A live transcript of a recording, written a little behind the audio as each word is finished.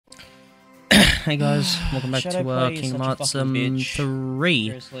Hey guys, welcome back to Shadowplay is Kingdom such a Hearts fucking bitch. 3.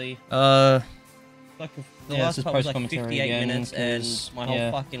 Seriously. Like The yeah, last this is part was post like commentary 58 again, minutes and my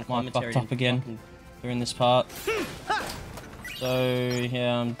whole fucking Mike commentary fucked up didn't again fucking- during this part. So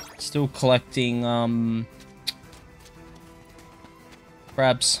yeah, I'm still collecting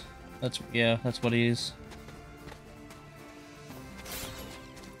crabs. That's what it is.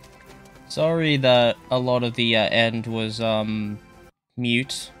 Sorry that a lot of the end was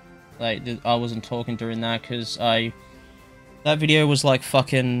mute. Like I wasn't talking during that because that video was like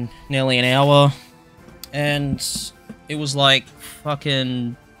fucking nearly an hour, and it was like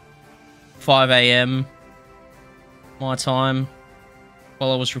fucking 5 AM my time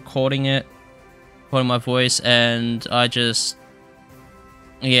while I was recording it, recording my voice, and I just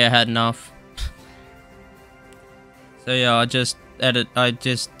had enough. So yeah, I just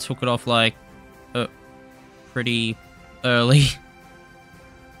took it off like pretty early.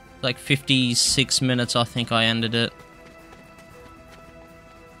 Like 56 minutes I think I ended it.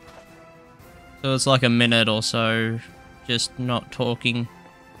 So it's like a minute or so just not talking.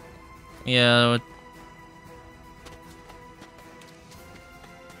 Yeah.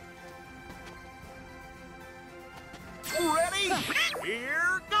 Ready?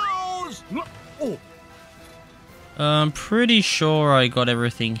 Here goes! Oh. I'm pretty sure I got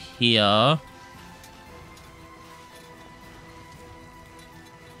everything here.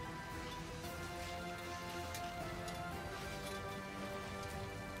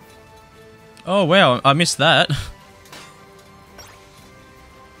 Oh wow, I missed that.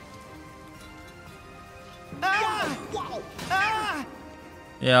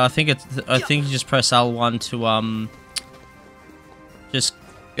 Yeah, I think you just press L1 to just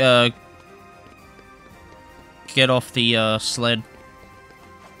get off the sled.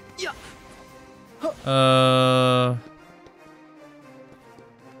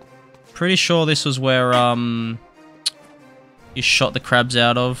 Pretty sure this was where you shot the crabs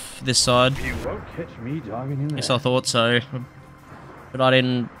out of this side. You won't catch me diving in there. Yes, I thought so, but I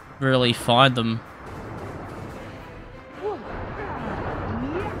didn't really find them.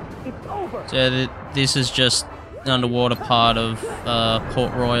 So this is just the underwater part of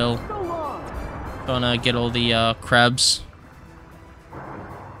Port Royal. Trying to get all the crabs.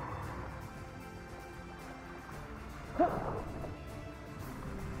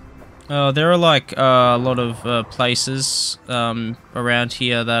 There are like a lot of places around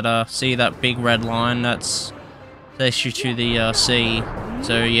here that see that big red line. That's takes you to the sea.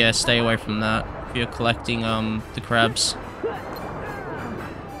 So yeah, stay away from that if you're collecting the crabs.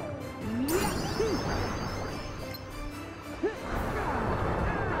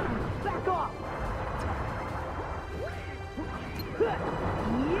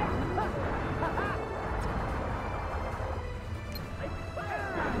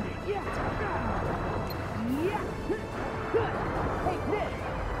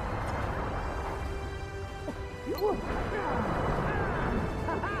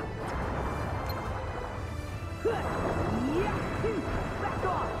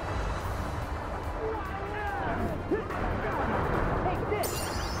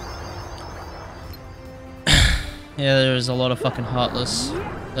 Yeah, there's a lot of fucking Heartless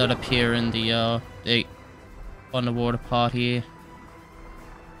that appear in the underwater part here.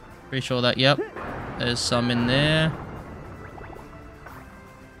 Pretty sure that, yep, there's some in there.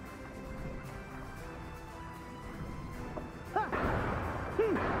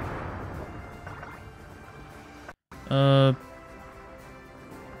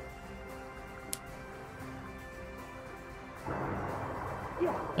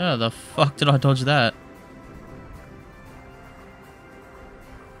 How the fuck did I dodge that?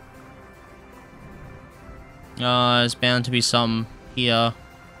 There's bound to be some here.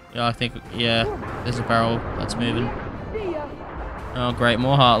 Yeah, I think, yeah, there's a barrel that's moving. Oh great,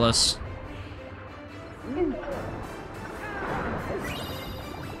 more Heartless.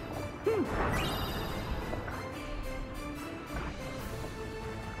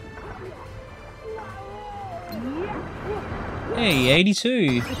 Hey,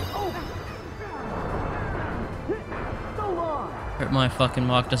 82! Hope my fucking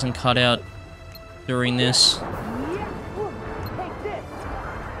mic doesn't cut out during this.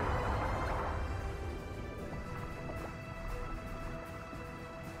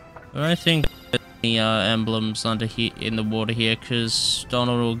 I don't think there's any emblems under here in the water here, because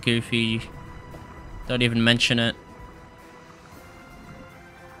Donald or Goofy don't even mention it.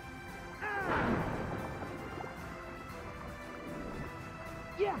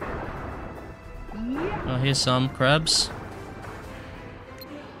 Oh, here's some crabs.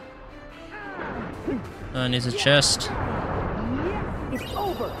 And here's a chest. It's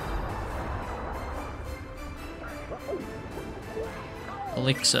over.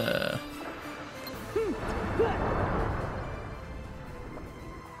 Elixir.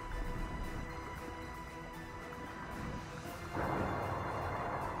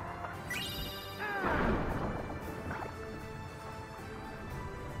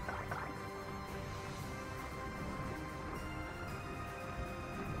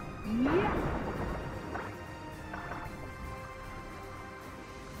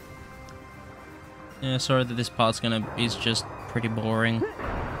 Yeah, sorry that this part's is just pretty boring.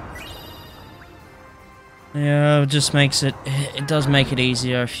 Yeah, it just makes it does make it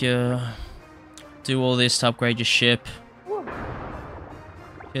easier if you do all this to upgrade your ship.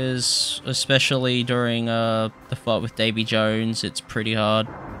 Because, especially during the fight with Davy Jones, it's pretty hard.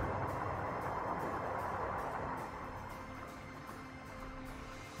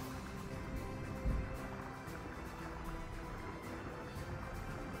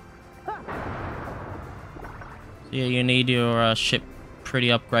 Yeah, you need your ship pretty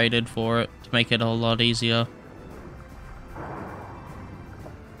upgraded for it to make it a lot easier.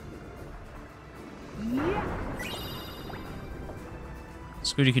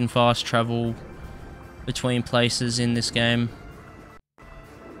 It's good you can fast travel between places in this game.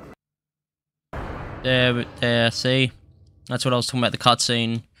 There, see? That's what I was talking about, the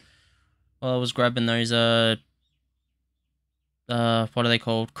cutscene. While I was grabbing those, what are they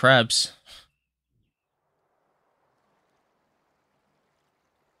called? Crabs.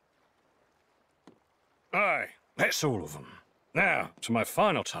 Aye, that's all of them. Now, to my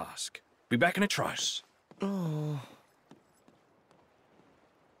final task. Be back in a trice. Oh.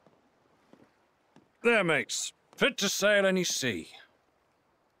 There, mates. Fit to sail any sea.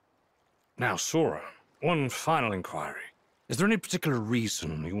 Now, Sora, one final inquiry. Is there any particular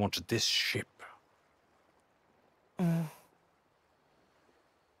reason you wanted this ship?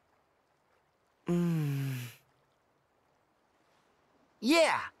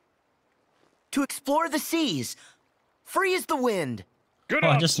 Yeah! To explore the seas. Free as the wind. Good Oh,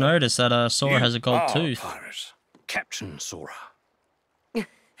 I answer. just noticed that Sora has a gold tooth. Pirate. Captain Sora.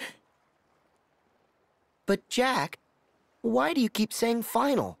 But Jack, why do you keep saying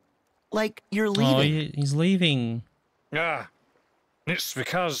final? Like you're Oh, leaving. he's leaving. Ah, it's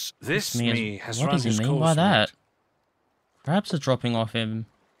because this Me as- me has what run does he his mean course. by that? mate. Perhaps are dropping off him.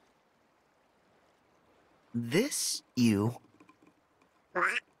 This you?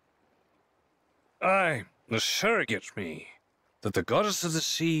 Aye, the surrogate me that the goddess of the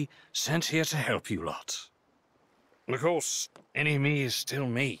sea sent here to help you lot. And of course, any me is still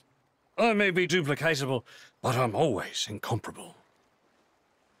me. I may be duplicatable, but I'm always incomparable.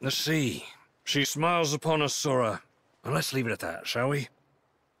 The sea, she smiles upon us, Sora, and let's leave it at that, shall we?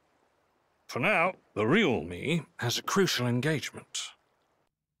 For now, the real me has a crucial engagement.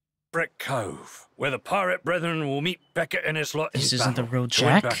 Brick Cove, where the pirate brethren will meet Beckett and his lot This in isn't the battle real to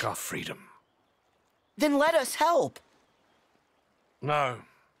win Jack? back our freedom. Then let us help. No,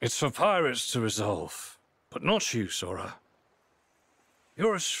 it's for pirates to resolve, but not you, Sora.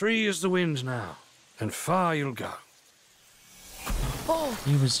 You're as free as the wind now, and far you'll go. Oh,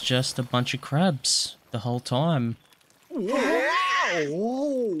 He was just a bunch of crabs the whole time.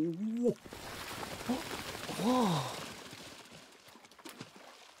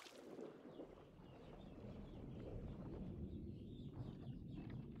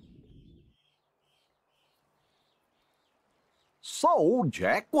 So,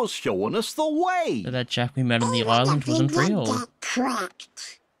 Jack was showing us the way. That Jack we met on the island wasn't real.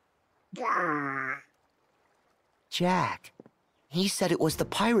 Jack. He said it was the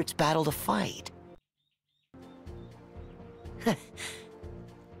pirates' battle to fight.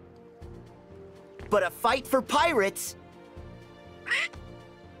 But a fight for pirates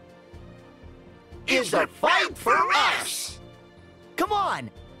is a fight for us! Come on,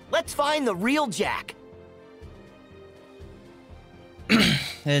 let's find the real Jack.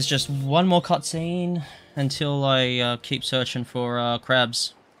 There's just one more cutscene until I keep searching for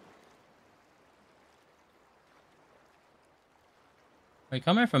crabs. I can't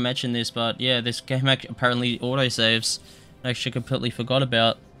remember if I mentioned this, but yeah, this game apparently autosaves. I actually completely forgot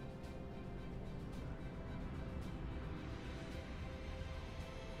about.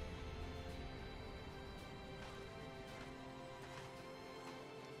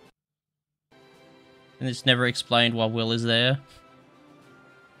 And it's never explained why Will is there.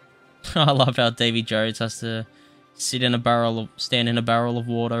 I love how Davy Jones has to stand in a barrel of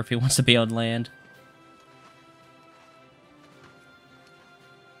water if he wants to be on land.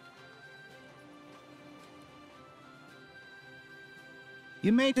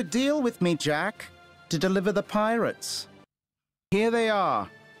 You made a deal with me, Jack, to deliver the pirates. Here they are.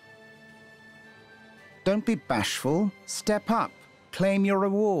 Don't be bashful. Step up. Claim your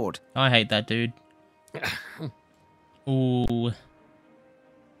reward. I hate that dude. Ooh.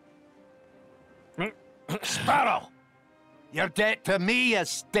 Sparrow! Your debt to me is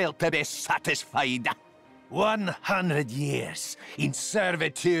still to be satisfied. 100 years in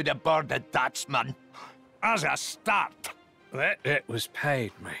servitude aboard the Dutchman. As a start. That debt was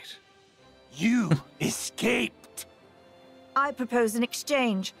paid, mate. You escaped. I propose an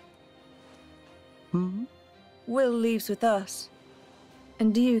exchange. Will leaves with us.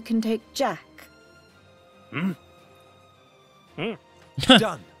 And you can take Jack.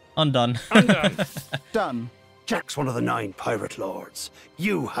 Done. Undone. Done. Jack's one of the 9 pirate lords.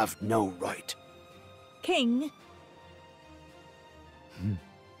 You have no right. King?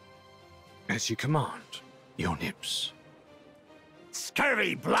 As you command, your nips.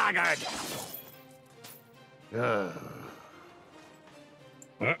 Scurvy blackguard!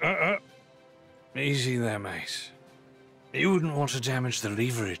 Easy there, mate. You wouldn't want to damage the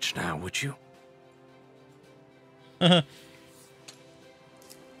leverage now, would you?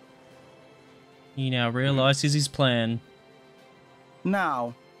 He now realizes his plan.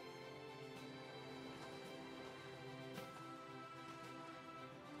 Now.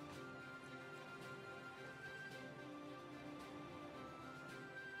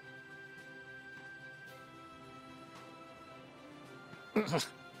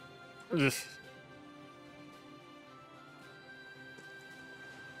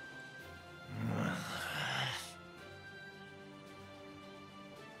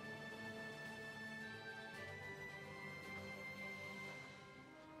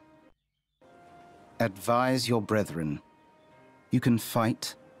 Advise your brethren. You can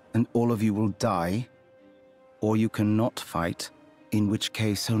fight, and all of you will die, or you cannot fight, in which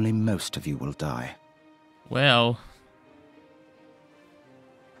case only most of you will die. Well.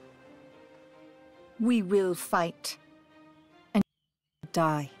 We will fight. And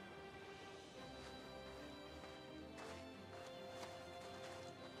die.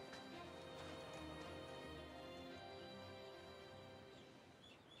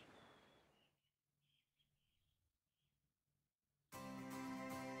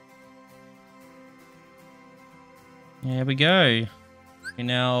 There we go. We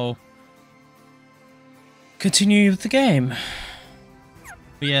now continue with the game.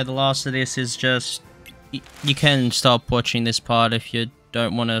 But yeah, the last of this is just... You can stop watching this part if you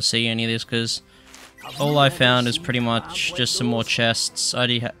don't want to see any of this, because all I found is pretty much just some more chests. I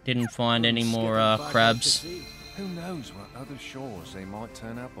didn't find any more crabs. Who knows what other shores they might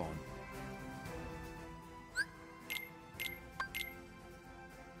turn up on.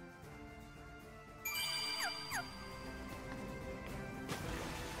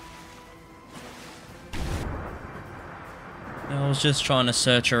 I was just trying to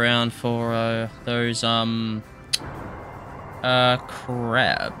search around for those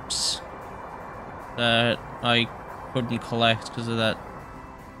crabs that I couldn't collect because of that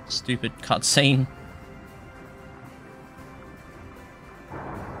stupid cutscene.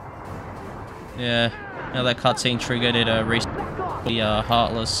 Yeah, now that cutscene triggered it recently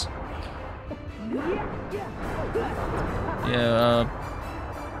Heartless. Yeah,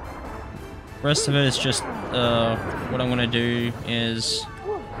 rest of it is just what I'm gonna do is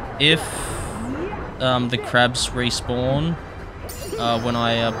if the crabs respawn when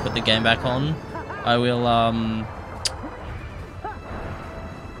I put the game back on, I will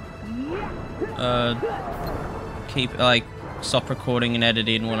keep stop recording and edit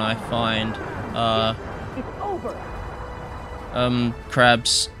in when I find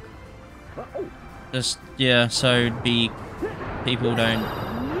crabs. Just yeah, so people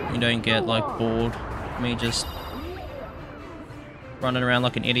don't get like bored. Me just running around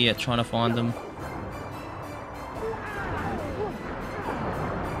like an idiot trying to find them.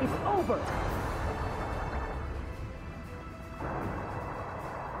 It's over.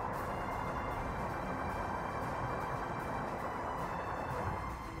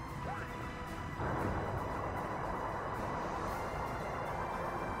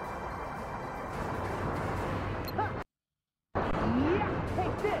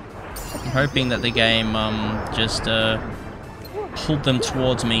 I'm hoping that the game just pulled them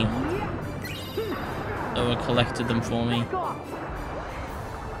towards me, or collected them for me.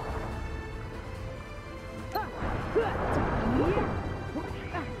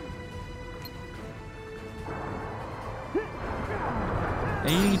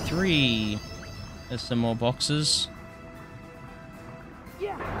 $83. There's some more boxes.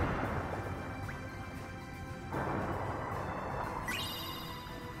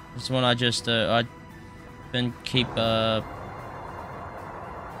 This one I just I then keep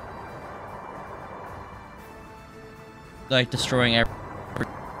like destroying every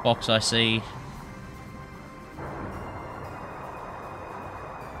box I see.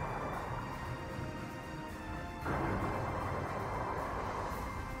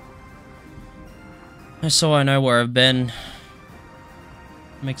 So I know where I've been.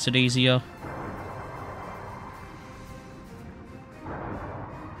 Makes it easier.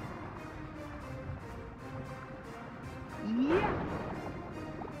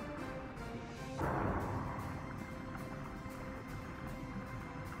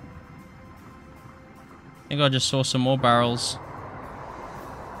 I think I just saw some more barrels.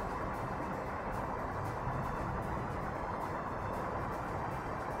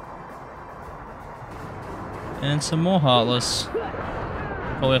 And some more Heartless.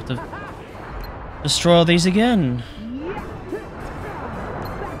 Probably have to destroy all these again.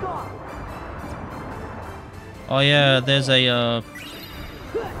 Oh yeah, there's a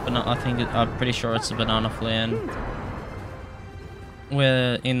I'm pretty sure it's a banana flan.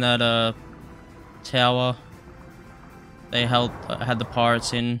 Where in that tower they had the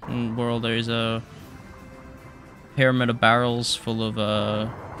pirates in, and where all those pyramid of barrels full of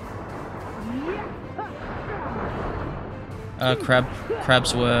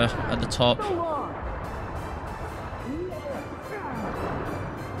crabs were at the top.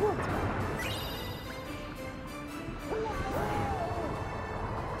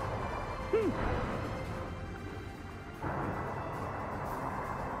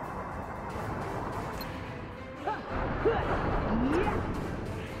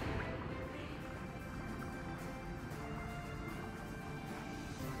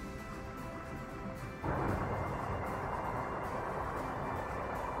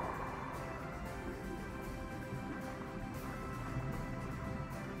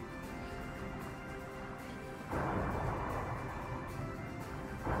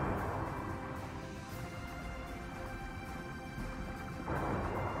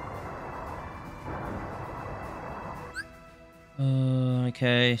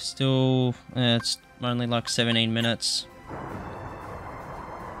 Okay, still, it's only like 17 minutes.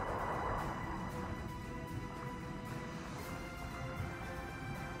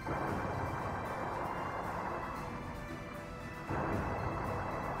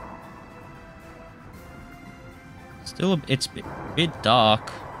 Still, it's a bit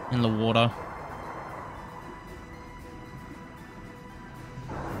dark in the water.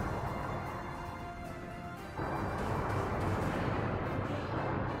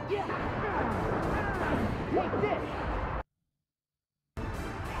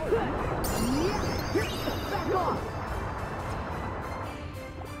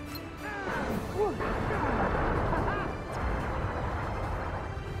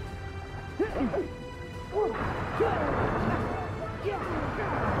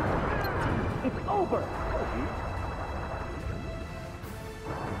 It's over.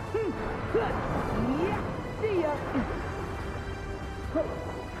 See ya.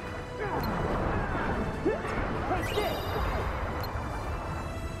 Take this.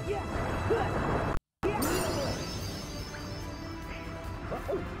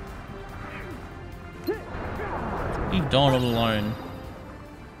 Leave Donald alone.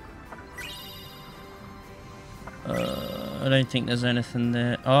 I don't think there's anything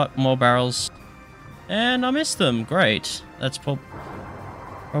there. Oh, more barrels. And I missed them. Great. That's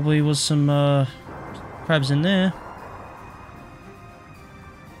probably was some crabs in there.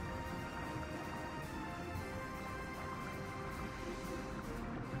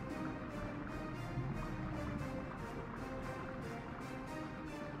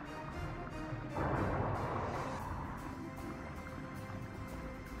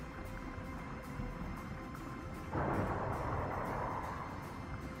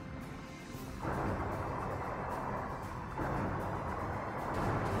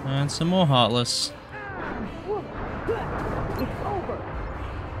 And some more Heartless. It's over.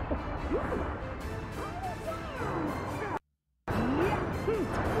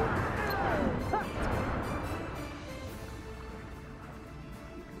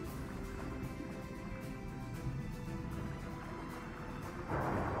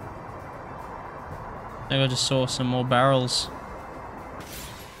 I think I just saw some more barrels.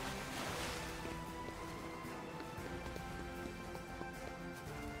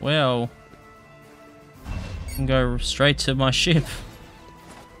 Well, I can go straight to my ship.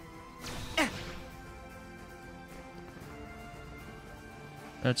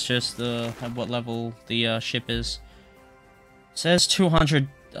 That's just at what level the ship is. It says 200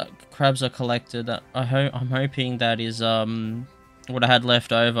 crabs are collected. I'm hoping that is what I had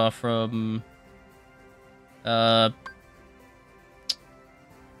left over from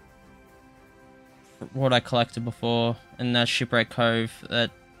what I collected before in that Shipwreck Cove.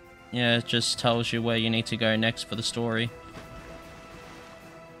 That, yeah, it just tells you where you need to go next for the story.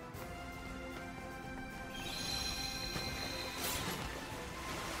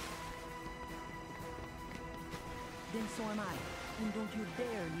 Then so am I. And don't you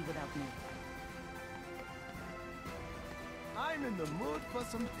dare leave without me. I'm in the mood for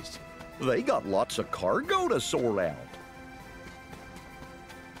some fishing. They got lots of cargo to sort out.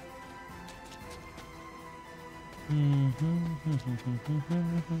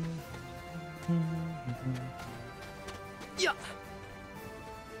 Yeah.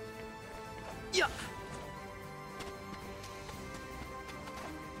 Yeah.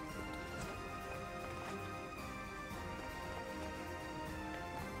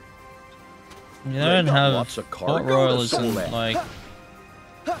 They don't have Port Royal isn't like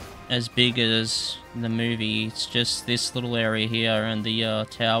as big as the movie. It's just this little area here and the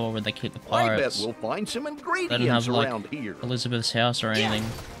tower where they keep the pirates. I bet we'll find some They don't ingredients have like around here. Elizabeth's house or anything.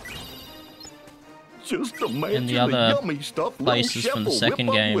 Just imagine And the other yummy stuff places from the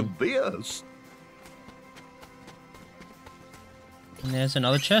second game. with this. And there's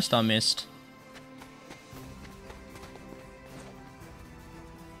another chest I missed.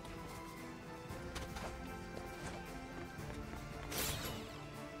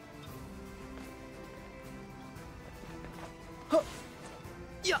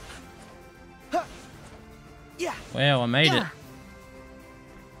 Yeah. Yeah. Wow, I made it.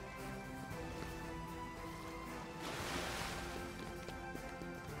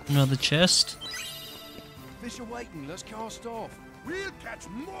 Another chest. Fish are waiting, let's cast off. We'll catch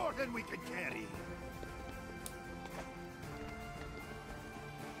more than we can carry.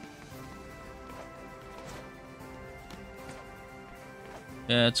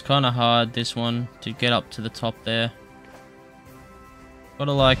 Yeah, it's kind of hard, this one, to get up to the top there.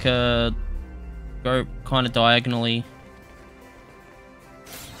 Gotta like go kind of diagonally.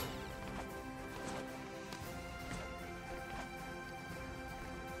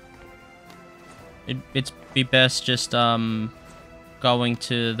 It'd be best just going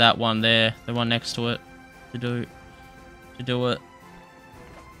to that one there, the one next to it, to do it.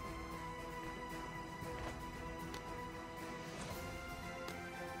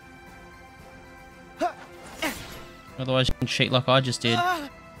 Otherwise you can cheat like I just did.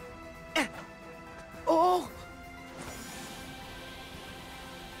 Oh.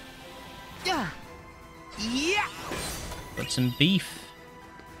 Yeah. Yeah. Got some beef.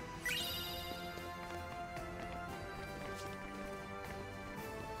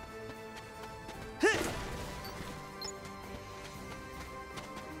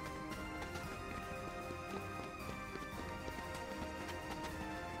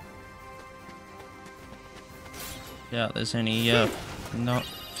 Yeah, there's any, not...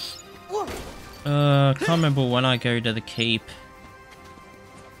 can't remember when I go to the keep.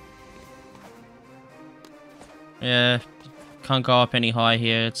 Yeah, can't go up any high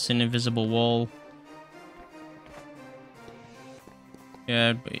here, it's an invisible wall.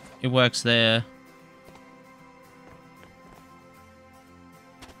 Yeah, it works there.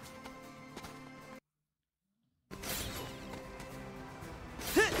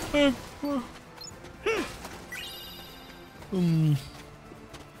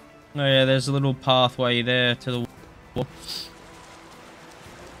 Oh yeah, there's a little pathway there to the wall.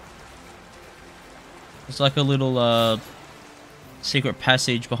 It's like a little secret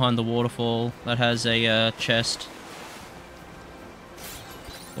passage behind the waterfall that has a chest.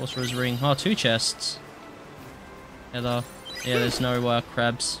 Sorcerer's ring. Oh, 2 chests. Yeah, there's no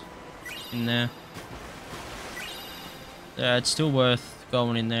crabs in there. Yeah, it's still worth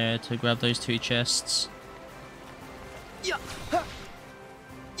going in there to grab those 2 chests. Yeah.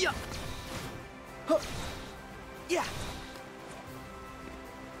 Yeah. Yeah.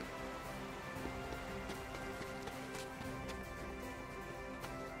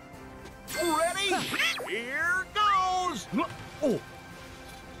 Ready? Here goes. Oh.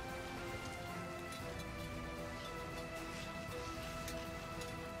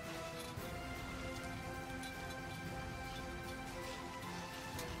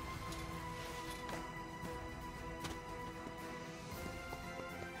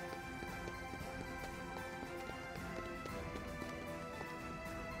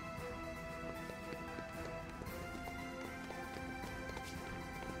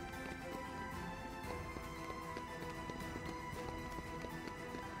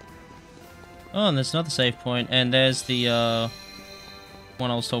 Oh, and there's another save point, and there's the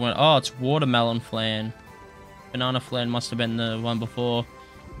one I was talking about. Oh, it's watermelon flan. Banana flan must have been the one before.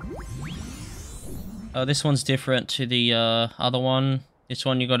 Oh, this one's different to the other one. This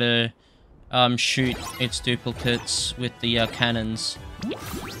one you gotta shoot its duplicates with the cannons.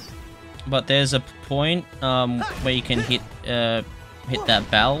 But there's a point where you can hit that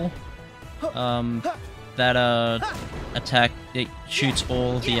bell. That attack, it shoots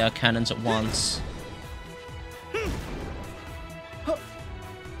all the cannons at once.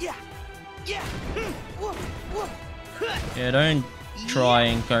 Yeah, don't try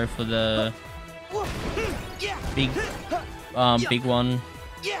and go for the big one.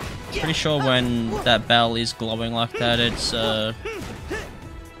 Pretty sure when that bell is glowing like that, it's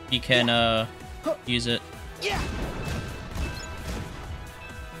you can use it.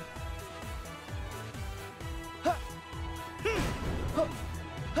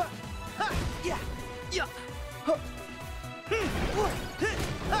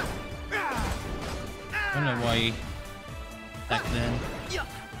 I don't know why back then.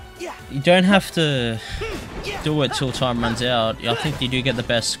 You don't have to do it till time runs out. I think you do get the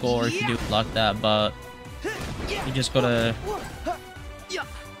best score if you do it like that, but you just got a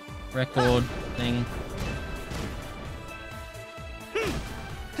record thing.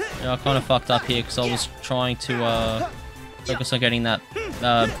 Yeah, I kind of fucked up here because I was trying to focus on getting that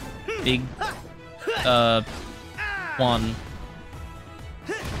big one.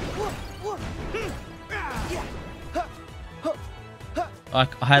 I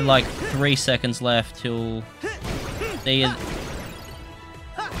had like 3 seconds left till it's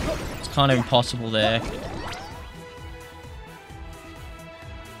kind of impossible there.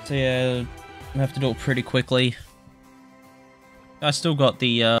 So yeah, I have to do it pretty quickly. I still got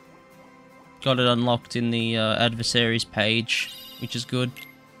the got it unlocked in the adversaries page, which is good.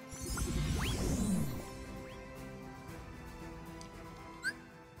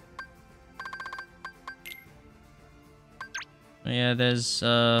 Yeah, there's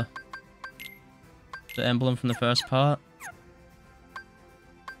the emblem from the first part.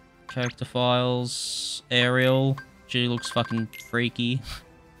 Character files, Ariel. She looks fucking freaky.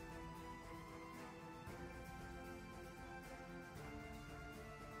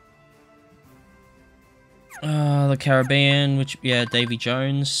 The Caribbean, which, yeah, Davy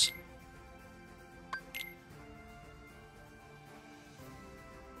Jones.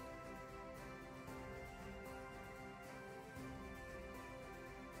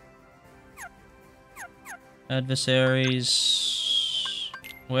 Adversaries.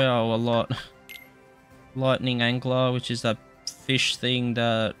 Wow, a lot. Lightning Angler, which is that fish thing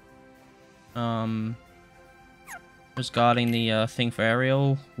that was guarding the thing for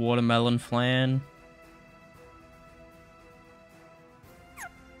Ariel. Watermelon Flan.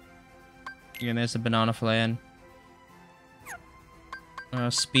 Yeah, there's the Banana Flan.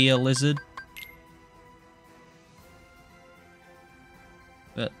 Spear Lizard.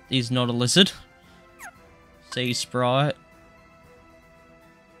 That is not a lizard. Sea Sprite.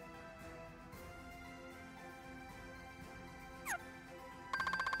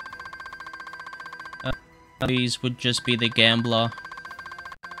 These would just be the Gambler.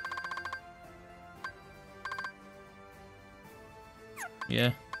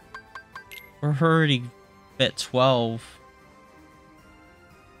 Yeah. We're already at 12.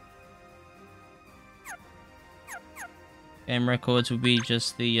 Game records would be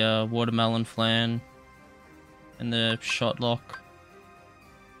just the Watermelon Flan and the Shot Lock.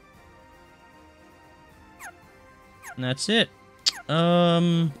 And that's it.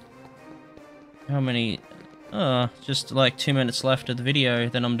 How many? Just like 2 minutes left of the video,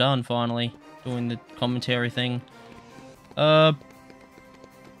 then I'm done finally doing the commentary thing.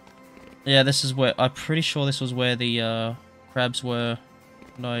 Yeah, this is where, I'm pretty sure this was where the crabs were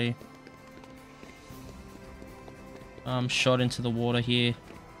when I shot into the water here.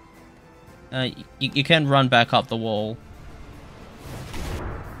 You can run back up the wall.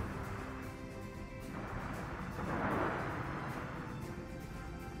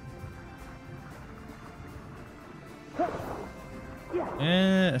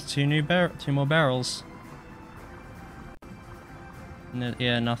 Yeah, two more barrels.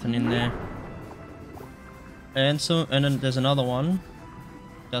 Yeah, nothing in there. And then there's another one.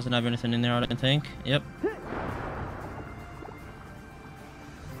 Doesn't have anything in there, I don't think. Yep.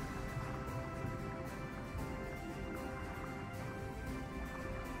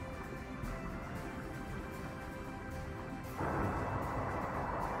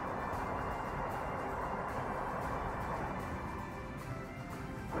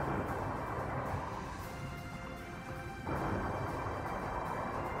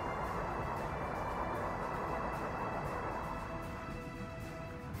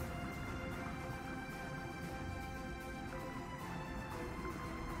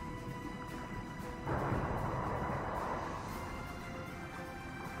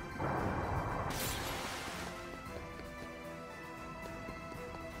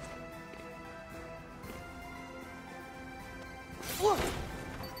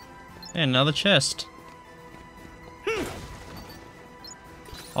 And another chest.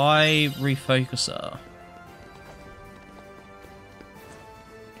 Eye refocuser.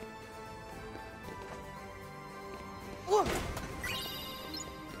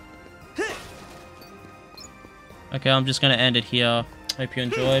 Okay, I'm just gonna end it here. Hope you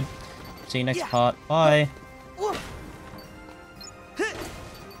enjoyed. See you next part. Bye.